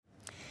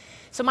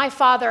So my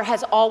father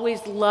has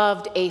always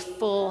loved a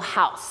full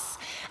house.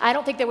 I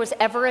don't think there was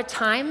ever a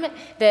time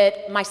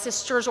that my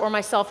sisters or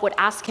myself would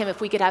ask him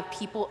if we could have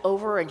people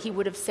over, and he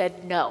would have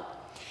said no.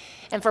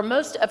 And for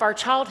most of our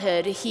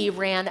childhood, he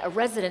ran a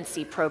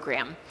residency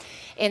program.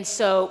 And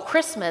so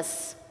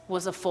Christmas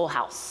was a full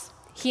house.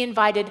 He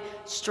invited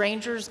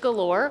strangers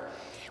galore.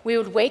 We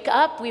would wake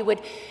up, we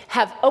would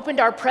have opened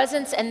our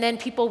presents, and then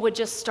people would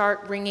just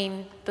start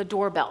ringing the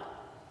doorbell.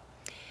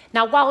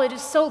 Now, while it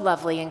is so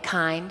lovely and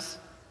kind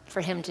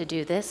for him to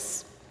do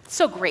this,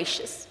 so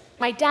gracious,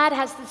 my dad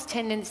has this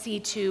tendency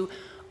to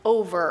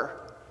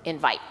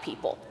over-invite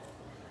people.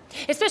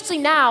 Especially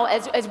now,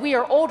 as we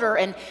are older,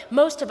 and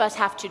most of us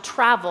have to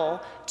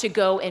travel to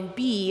go and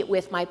be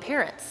with my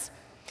parents.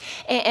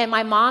 And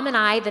my mom and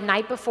I, the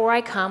night before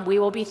I come, we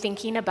will be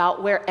thinking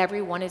about where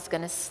everyone is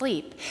going to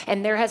sleep.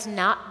 And there has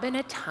not been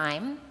a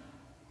time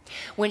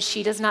when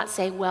she does not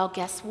say, well,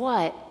 guess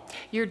what?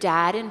 Your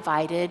dad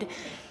invited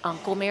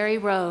Uncle Mary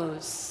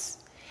Rose,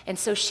 and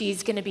so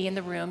she's going to be in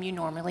the room you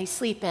normally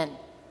sleep in.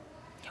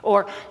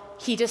 Or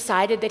he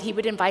decided that he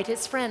would invite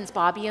his friends,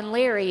 Bobby and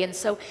Larry, and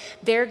so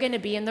they're going to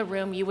be in the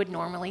room you would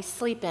normally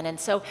sleep in. And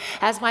so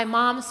as my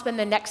mom spent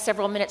the next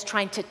several minutes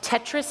trying to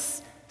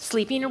Tetris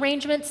sleeping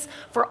arrangements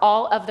for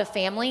all of the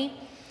family,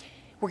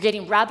 we're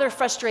getting rather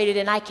frustrated,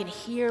 and I can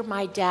hear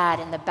my dad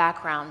in the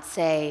background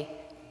say,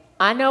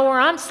 I know where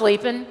I'm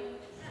sleeping.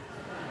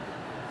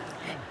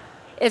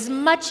 As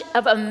much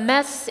of a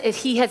mess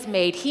as he has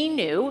made, he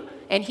knew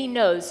and he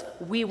knows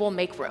we will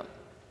make room,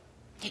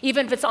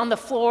 even if it's on the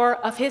floor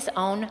of his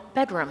own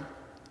bedroom.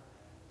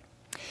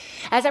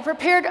 As I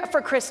prepared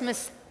for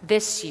Christmas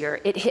this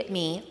year, it hit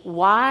me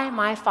why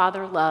my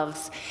father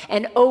loves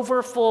an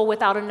overfull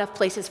without enough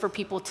places for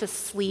people to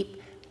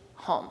sleep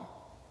home.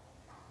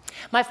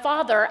 My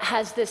father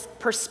has this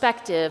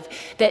perspective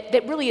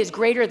that really is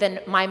greater than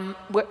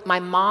my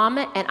mom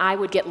and I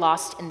would get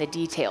lost in the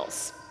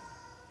details.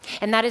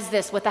 And that is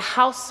this: with a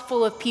house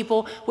full of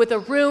people, with a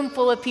room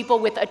full of people,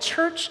 with a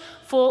church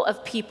full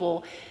of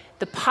people,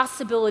 the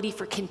possibility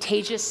for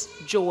contagious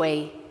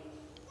joy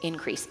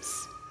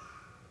increases.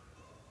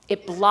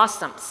 It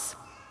blossoms.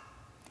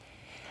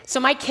 So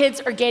my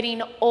kids are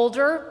getting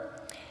older,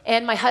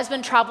 and my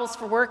husband travels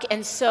for work,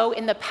 and so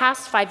in the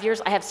past 5 years,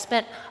 I have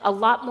spent a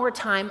lot more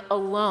time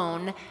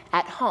alone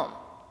at home.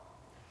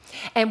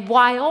 And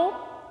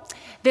while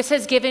this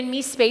has given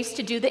me space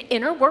to do the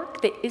inner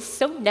work that is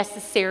so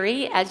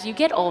necessary as you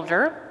get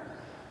older,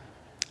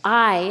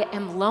 I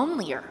am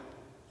lonelier.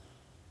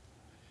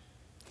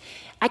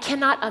 I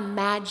cannot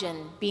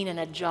imagine being in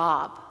a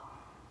job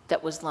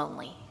that was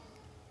lonely.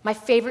 My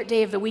favorite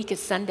day of the week is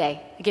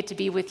Sunday. I get to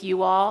be with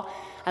you all.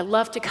 I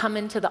love to come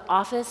into the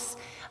office.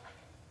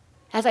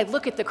 As I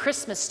look at the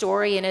Christmas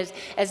story and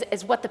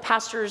as what the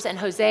pastors and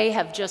Jose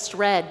have just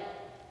read,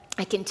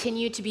 I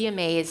continue to be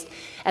amazed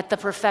at the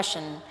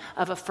profession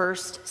of a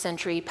first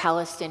century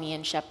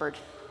Palestinian shepherd.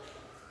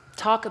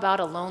 Talk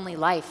about a lonely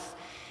life.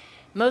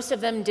 Most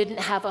of them didn't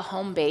have a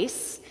home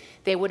base.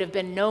 They would have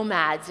been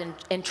nomads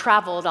and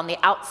traveled on the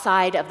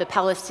outside of the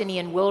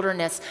Palestinian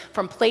wilderness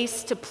from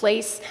place to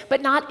place,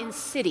 but not in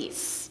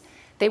cities.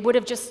 They would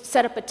have just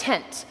set up a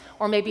tent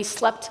or maybe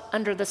slept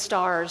under the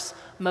stars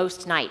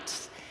most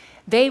nights.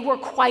 They were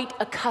quite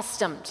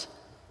accustomed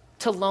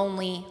to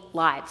lonely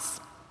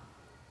lives.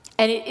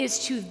 And it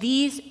is to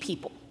these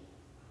people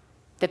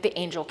that the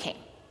angel came.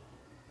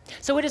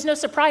 So it is no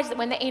surprise that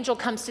when the angel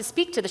comes to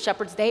speak to the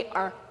shepherds, they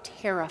are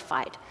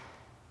terrified.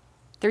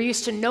 They're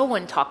used to no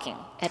one talking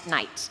at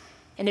night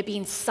and it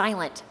being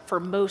silent for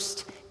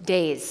most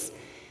days.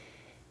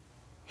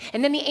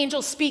 And then the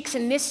angel speaks,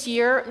 and this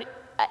year,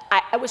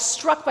 I was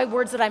struck by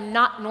words that I'm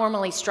not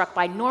normally struck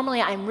by.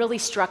 Normally, I'm really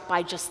struck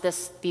by just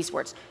these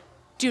words: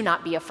 do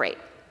not be afraid.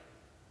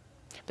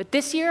 But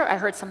this year, I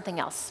heard something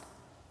else.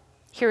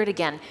 Hear it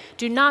again.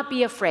 Do not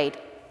be afraid.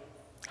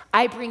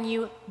 I bring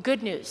you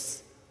good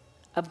news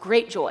of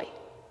great joy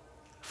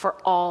for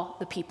all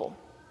the people.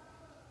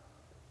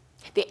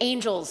 The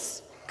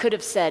angels could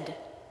have said,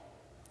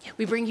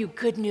 we bring you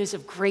good news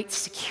of great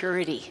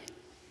security.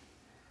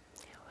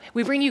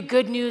 We bring you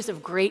good news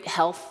of great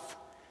health,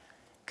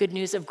 good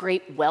news of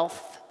great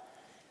wealth,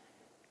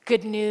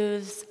 good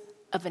news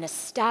of an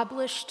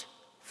established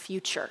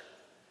future.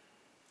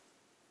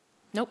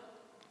 Nope,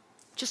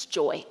 just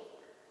joy.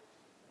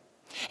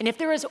 And if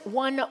there is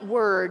one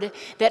word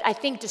that I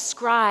think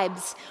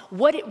describes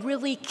what it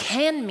really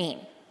can mean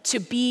to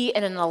be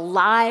in an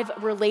alive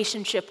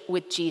relationship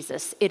with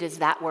Jesus, it is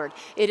that word.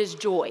 It is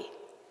joy.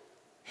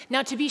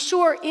 Now, to be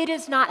sure, it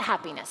is not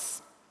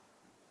happiness.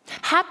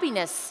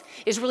 Happiness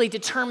is really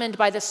determined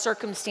by the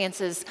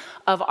circumstances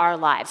of our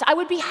lives. I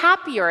would be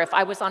happier if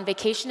I was on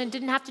vacation and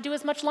didn't have to do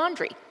as much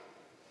laundry.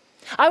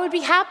 I would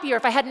be happier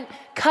if I hadn't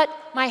cut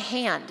my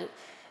hand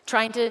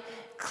trying to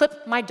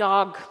clip my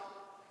dog.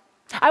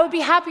 I would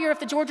be happier if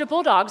the Georgia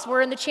Bulldogs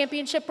were in the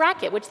championship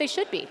bracket, which they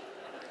should be.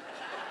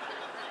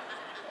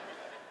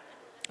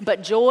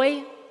 But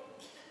joy,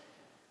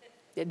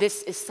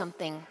 this is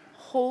something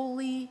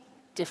wholly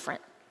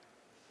different.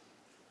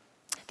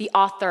 The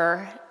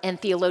author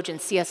and theologian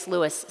C.S.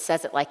 Lewis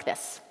says it like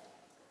this.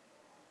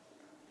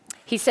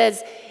 He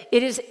says,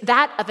 "It is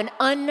that of an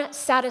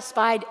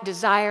unsatisfied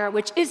desire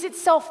which is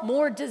itself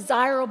more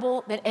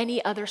desirable than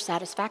any other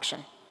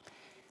satisfaction.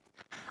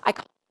 I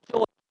call it joy,"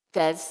 he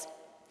says,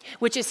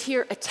 which is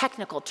here a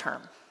technical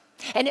term,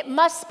 and it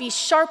must be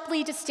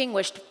sharply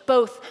distinguished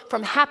both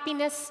from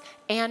happiness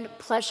and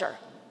pleasure.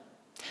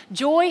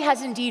 Joy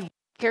has indeed one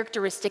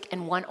characteristic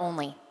and one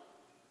only: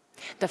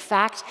 the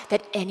fact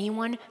that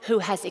anyone who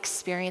has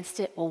experienced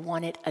it will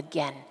want it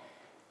again.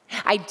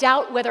 I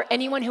doubt whether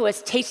anyone who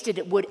has tasted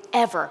it would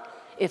ever,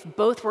 if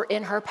both were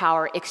in her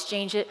power,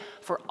 exchange it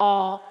for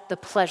all the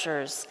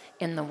pleasures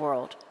in the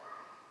world.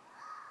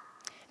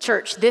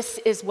 Church, this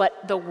is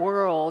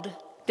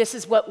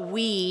what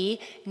we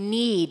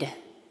need.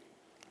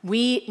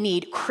 We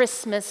need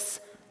Christmas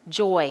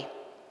joy.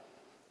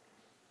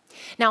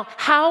 Now,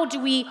 how do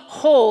we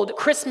hold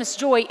Christmas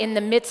joy in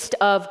the midst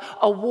of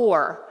a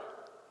war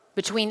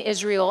between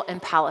Israel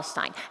and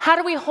Palestine? How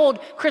do we hold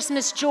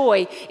Christmas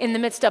joy in the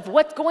midst of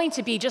what's going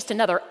to be just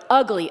another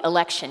ugly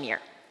election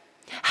year?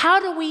 How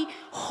do we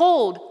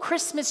hold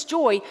Christmas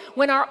joy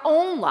when our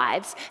own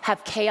lives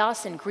have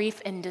chaos and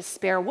grief and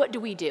despair? What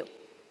do?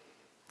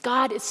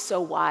 God is so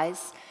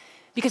wise,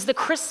 because the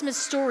Christmas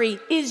story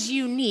is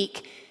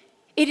unique.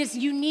 It is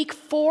unique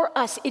for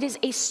us. It is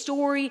a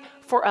story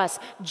for us.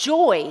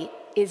 Joy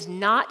is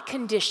not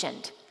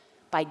conditioned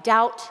by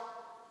doubt,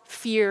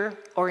 fear,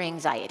 or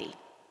anxiety.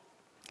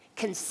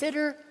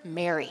 Consider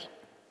Mary.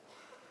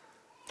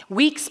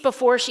 Weeks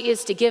before she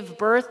is to give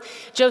birth,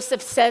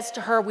 Joseph says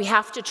to her, we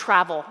have to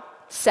travel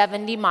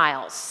 70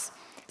 miles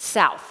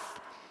south.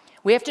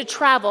 We have to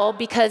travel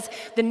because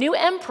the new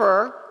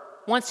emperor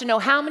wants to know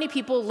how many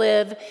people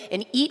live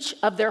in each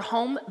of their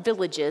home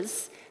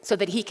villages so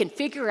that he can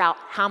figure out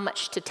how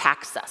much to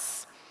tax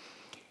us.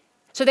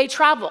 So they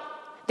travel,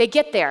 they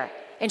get there,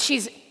 and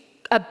she's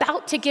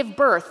about to give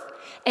birth,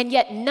 and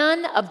yet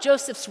none of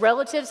Joseph's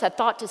relatives had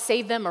thought to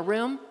save them a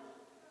room.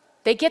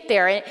 They get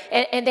there,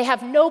 and they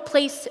have no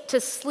place to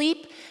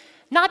sleep.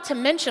 Not to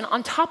mention,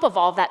 on top of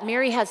all that,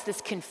 Mary has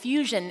this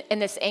confusion and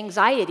this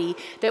anxiety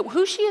that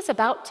who she is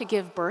about to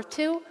give birth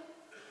to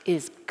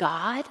is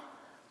God.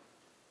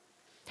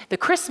 The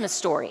Christmas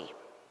story,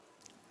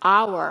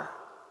 our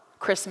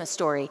Christmas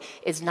story,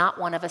 is not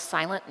one of a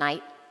silent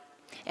night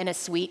and a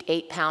sweet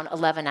 8-pound,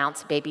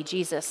 11-ounce baby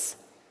Jesus.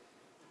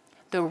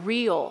 The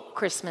real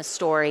Christmas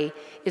story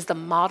is the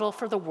model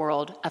for the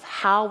world of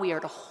how we are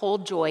to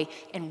hold joy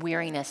and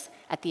weariness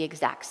at the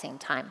exact same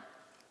time.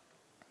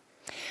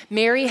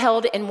 Mary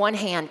held in one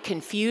hand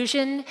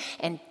confusion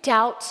and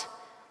doubt,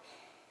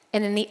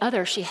 and in the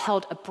other she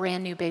held a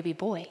brand new baby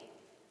boy.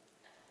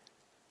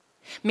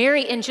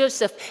 Mary and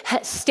Joseph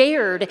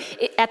stared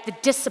at the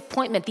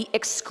disappointment, the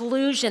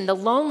exclusion, the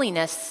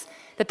loneliness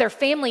that their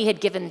family had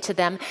given to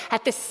them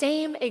at the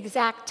same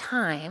exact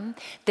time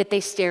that they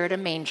stared at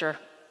a manger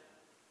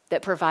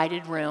that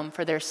provided room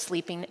for their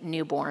sleeping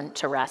newborn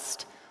to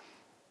rest.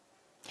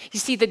 You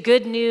see, the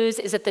good news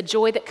is that the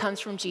joy that comes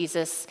from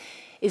Jesus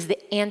is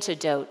the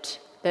antidote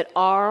that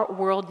our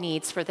world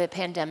needs for the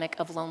pandemic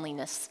of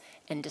loneliness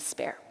and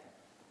despair.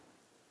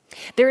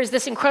 There is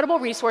this incredible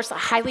resource I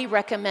highly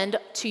recommend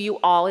to you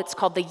all. It's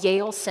called the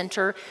Yale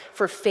Center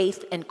for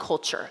Faith and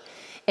Culture.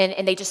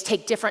 And they just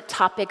take different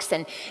topics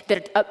and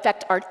that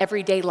affect our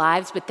everyday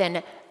lives, but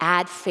then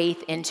add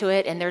faith into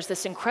it. And there's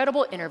this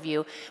incredible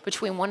interview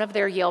between one of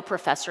their Yale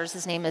professors.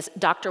 His name is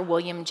Dr.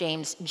 William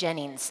James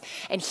Jennings.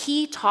 And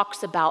he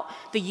talks about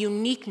the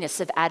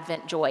uniqueness of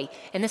Advent joy.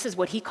 And this is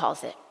what he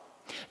calls it.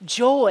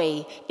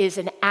 Joy is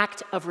an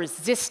act of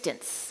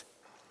resistance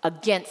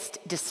against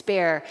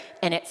despair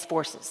and its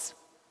forces.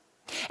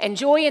 And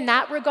joy in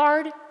that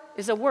regard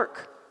is a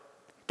work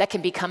that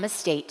can become a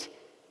state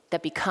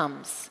that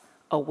becomes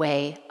a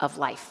way of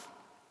life.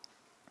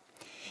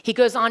 He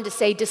goes on to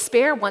say,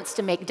 despair wants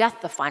to make death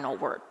the final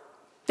word.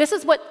 This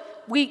is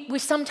what we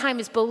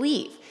sometimes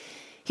believe.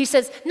 He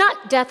says,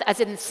 not death as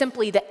in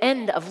simply the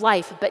end of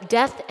life, but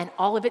death and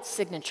all of its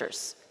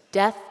signatures.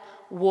 Death,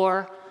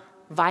 war,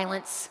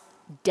 violence,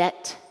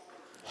 debt,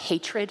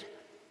 hatred,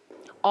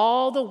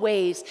 all the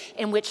ways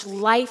in which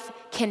life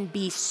can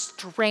be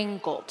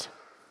strangled.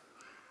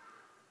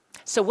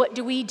 So what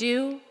do we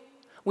do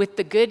with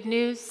the good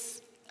news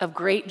of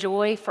great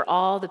joy for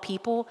all the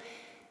people?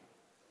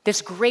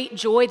 This great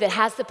joy that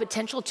has the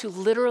potential to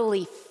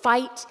literally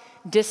fight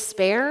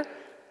despair.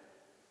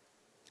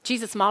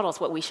 Jesus models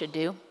what we should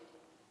do.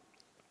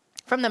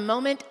 From the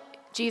moment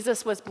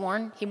Jesus was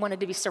born, he wanted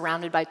to be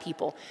surrounded by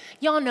people.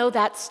 Y'all know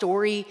that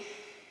story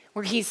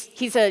where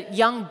he's a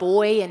young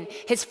boy and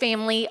his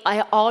family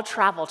all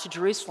travel to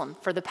Jerusalem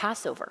for the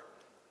Passover.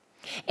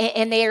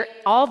 And they're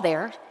all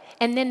there.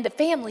 And then the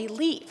family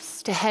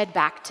leaves to head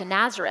back to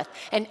Nazareth.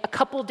 And a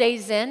couple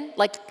days in,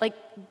 like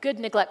good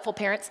neglectful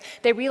parents,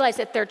 they realize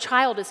that their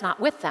child is not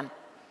with them.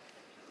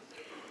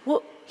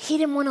 Well, he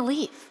didn't want to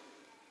leave.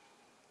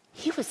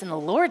 He was in the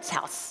Lord's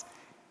house.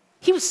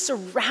 He was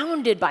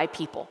surrounded by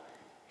people.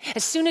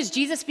 As soon as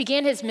Jesus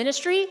began his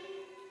ministry,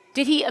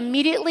 Did he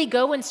immediately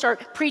go and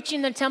start preaching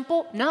in the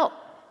temple? No.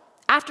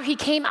 After he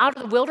came out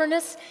of the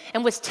wilderness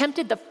and was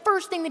tempted, the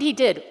first thing that he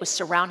did was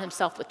surround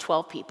himself with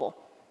 12 people.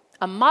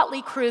 A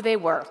motley crew they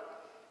were.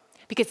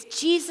 Because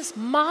Jesus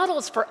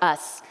models for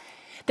us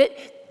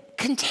that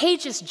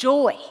contagious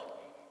joy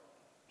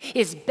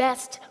is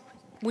best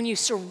when you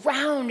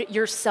surround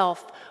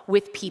yourself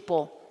with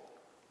people.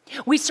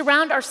 We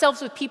surround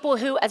ourselves with people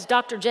who, as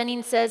Dr.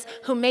 Jennings says,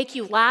 who make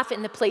you laugh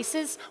in the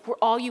places where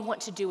all you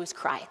want to do is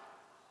cry.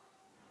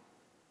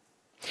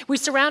 We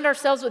surround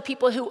ourselves with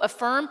people who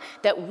affirm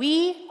that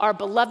we are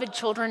beloved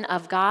children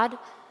of God.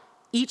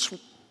 Each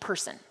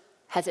person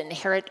has an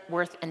inherent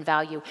worth and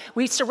value.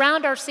 We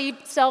surround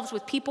ourselves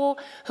with people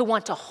who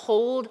want to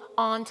hold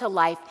on to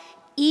life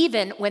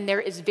even when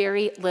there is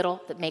very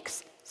little that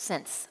makes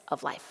sense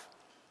of life.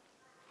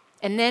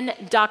 And then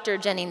Dr.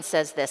 Jennings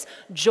says this: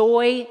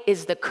 joy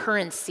is the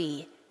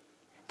currency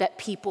that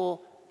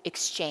people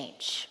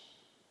exchange.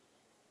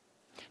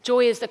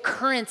 Joy is the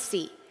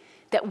currency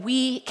that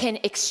we can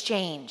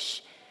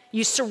exchange.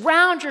 You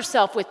surround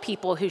yourself with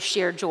people who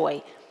share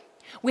joy.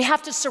 We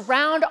have to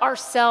surround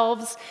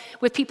ourselves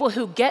with people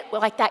who get,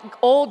 like that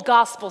old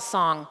gospel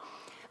song,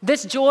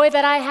 this joy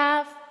that I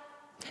have,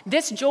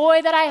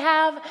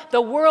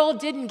 the world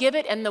didn't give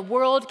it and the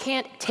world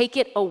can't take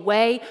it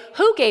away.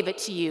 Who gave it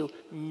to you?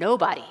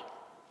 Nobody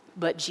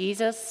but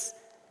Jesus,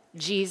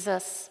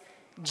 Jesus,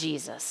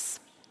 Jesus.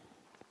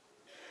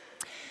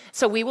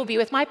 So we will be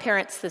with my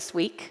parents this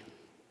week,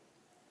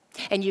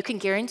 and you can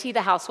guarantee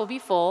the house will be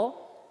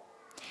full.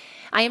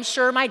 I am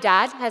sure my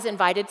dad has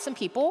invited some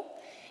people,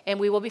 and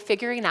we will be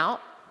figuring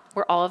out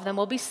where all of them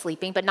will be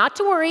sleeping. But not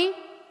to worry,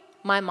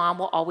 my mom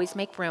will always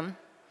make room.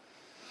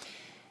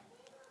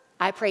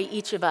 I pray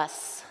each of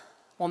us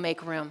will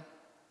make room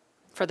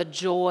for the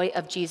joy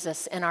of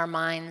Jesus in our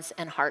minds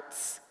and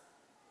hearts.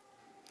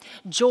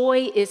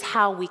 Joy is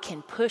how we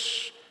can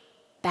push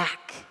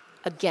back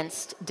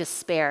against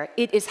despair.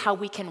 It is how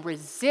we can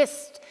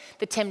resist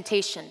the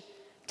temptation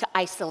to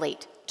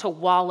isolate, to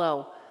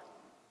wallow.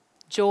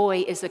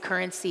 Joy is the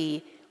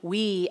currency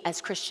we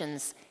as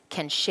Christians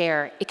can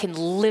share. It can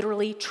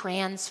literally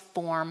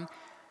transform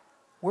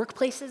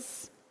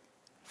workplaces,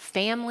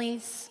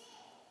 families,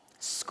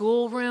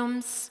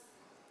 schoolrooms.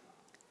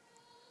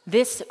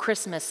 This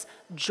Christmas,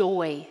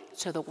 joy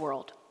to the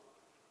world.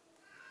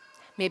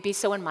 May it be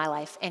so in my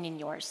life and in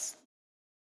yours.